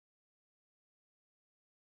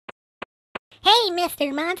Hey,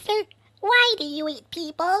 Mr. Monster, why do you eat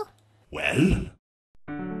people? Well,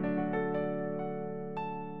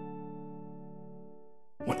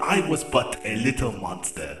 when I was but a little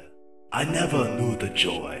monster, I never knew the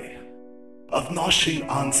joy of noshing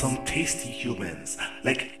on some tasty humans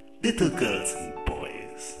like little girls and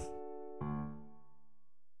boys.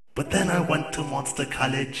 But then I went to Monster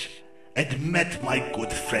College and met my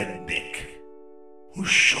good friend Nick, who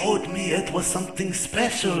showed me it was something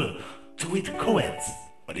special to eat co-eds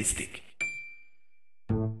on a stick.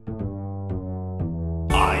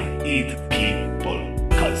 I eat people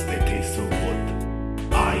cause they taste so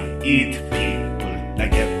good. I eat people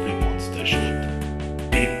like every monster should.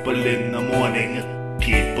 People in the morning,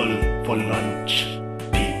 people for lunch,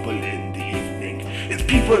 people in the evening. It's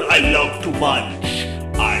people I love to munch.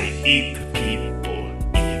 I eat people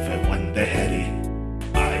even when they're hairy.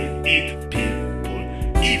 I eat people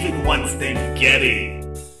even once they're Gary.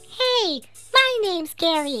 Hey, my name's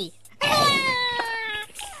Gary.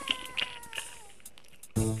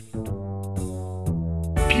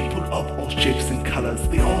 People of all shapes and colors,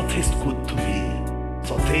 they all taste good to me.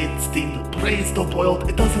 Sauteed, steamed, braised or boiled,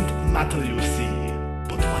 it doesn't matter, you see.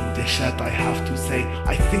 But one dish that I have to say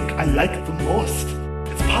I think I like the most,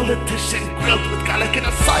 it's politician grilled with garlic and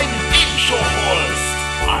a side dish or horse.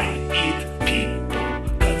 I eat people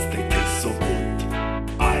cause they taste so good.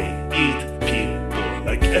 I eat people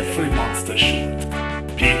like every monster should.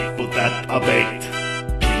 People that are baked,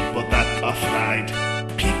 people that are fried,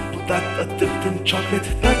 people that are dipped in chocolate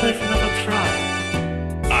that I've never tried.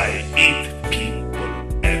 I eat people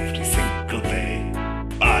every single day.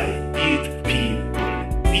 I eat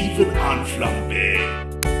people even on flambe.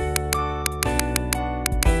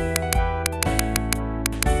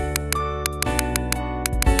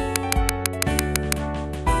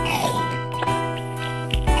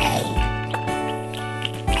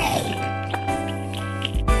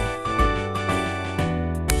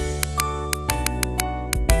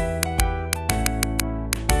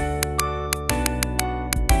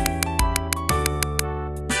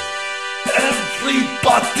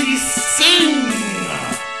 Everybody sing!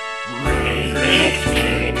 We eat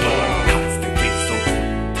people cause they taste so good.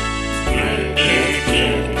 We eat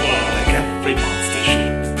people like every monster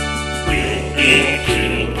should. We eat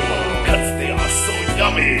people cause they are so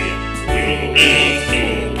yummy. We eat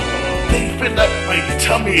people, they fill up my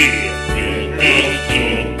tummy. We eat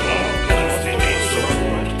people cause they taste so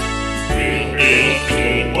good. We eat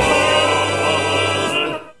people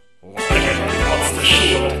like every monster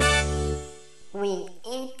should. We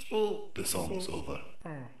eat people. The song's over.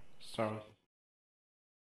 Sorry.